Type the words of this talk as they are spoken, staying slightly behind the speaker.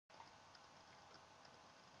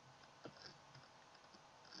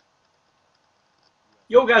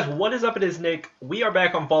Yo guys, what is up? It is Nick. We are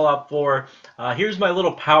back on Fallout 4. Here's my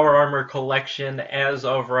little power armor collection as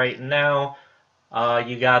of right now.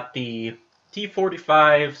 You got the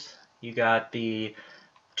T-45s, you got the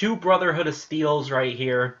two Brotherhood of Steels right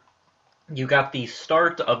here, you got the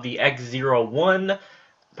start of the X-01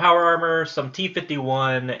 power armor, some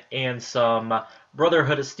T-51, and some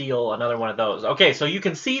Brotherhood of Steel, another one of those. Okay, so you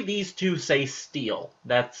can see these two say steel.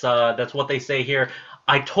 That's what they say here.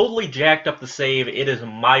 I totally jacked up the save. It is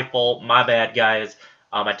my fault. My bad, guys.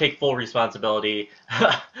 I take full responsibility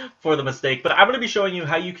for the mistake. But I'm going to be showing you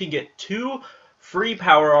how you can get two free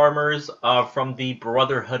power armors from the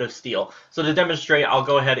Brotherhood of Steel. So to demonstrate, I'll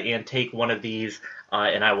go ahead and take one of these,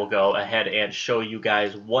 and I will go ahead and show you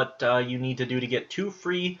guys what you need to do to get two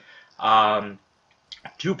free,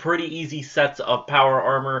 two pretty easy sets of power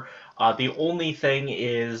armor. The only thing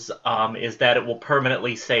is that it will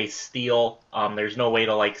permanently say steel. There's no way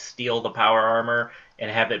to like steal the power armor and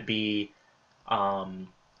have it be, what am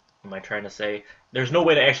I trying to say? There's no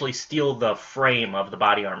way to actually steal the frame of the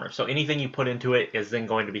body armor. So anything you put into it is then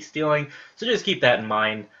going to be stealing. So just keep that in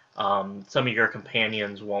mind. Some of your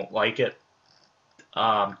companions won't like it.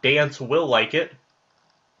 Dance will like it,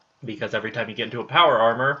 because every time you get into a power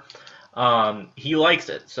armor, he likes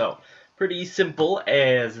it. So pretty simple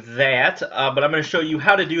as that, but I'm going to show you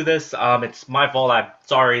how to do this. It's my fault. I'm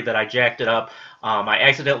sorry that I jacked it up. I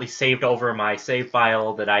accidentally saved over my save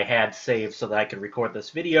file that I had saved so that I could record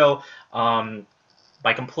this video.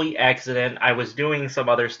 By complete accident, I was doing some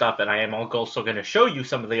other stuff, and I am also going to show you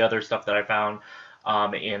some of the other stuff that I found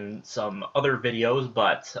in some other videos,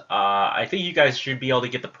 but I think you guys should be able to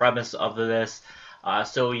get the premise of this.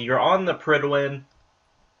 So you're on the Prydwen,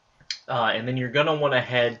 and then you're going to want to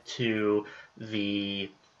head to the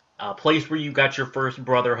place where you got your first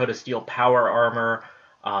Brotherhood of Steel power armor,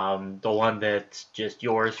 the one that's just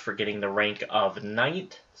yours for getting the rank of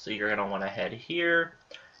Knight. So you're going to want to head here,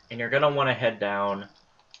 and you're going to want to head down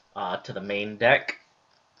to the main deck.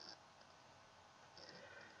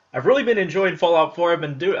 I've really been enjoying Fallout 4.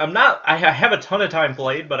 I have a ton of time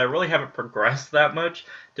played, but I really haven't progressed that much.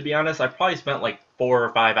 To be honest, I probably spent like 4 or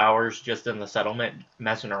 5 hours just in the settlement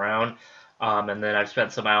messing around, and then I've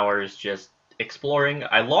spent some hours just exploring.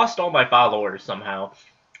 I lost all my followers somehow.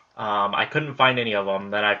 I couldn't find any of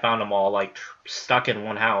them. Then I found them all like stuck in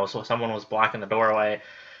one house, so someone was blocking the doorway.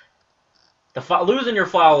 Losing your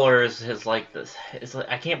followers is like this.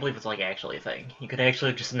 I can't believe it's like actually a thing. You could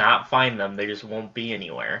actually just not find them. They just won't be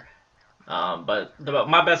anywhere. But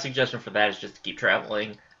my best suggestion for that is just to keep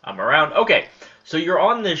traveling around. Okay, so you're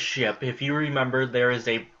on this ship. If you remember, there is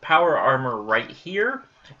a power armor right here,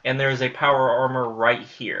 and there's a power armor right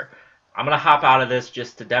here. I'm going to hop out of this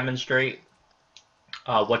just to demonstrate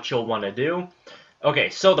what you'll want to do. Okay,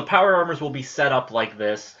 so the power armors will be set up like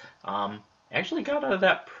this. Actually got out of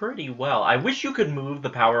that pretty well. I wish you could move the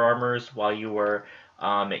power armors while you were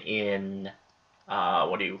in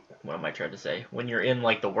what am I trying to say? When you're in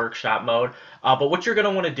like the workshop mode. But what you're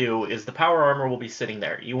gonna want to do is the power armor will be sitting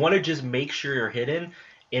there. You want to just make sure you're hidden,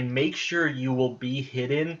 and make sure you will be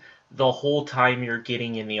hidden the whole time you're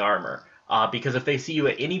getting in the armor. Because if they see you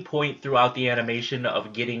at any point throughout the animation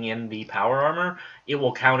of getting in the power armor, it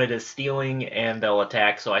will count it as stealing and they'll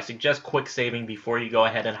attack. So I suggest quick saving before you go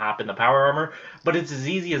ahead and hop in the power armor. But it's as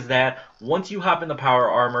easy as that. Once you hop in the power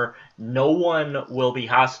armor, no one will be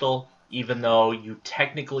hostile, even though you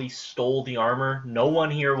technically stole the armor. No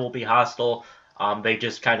one here will be hostile. They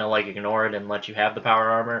just kind of like ignore it and let you have the power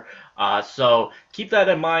armor. So keep that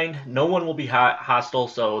in mind. No one will be hostile,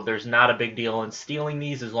 so there's not a big deal in stealing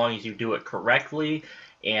these as long as you do it correctly.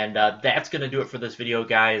 And that's going to do it for this video,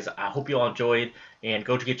 guys. I hope you all enjoyed, and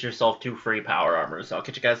go to get yourself two free power armors. I'll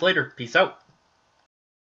catch you guys later. Peace out.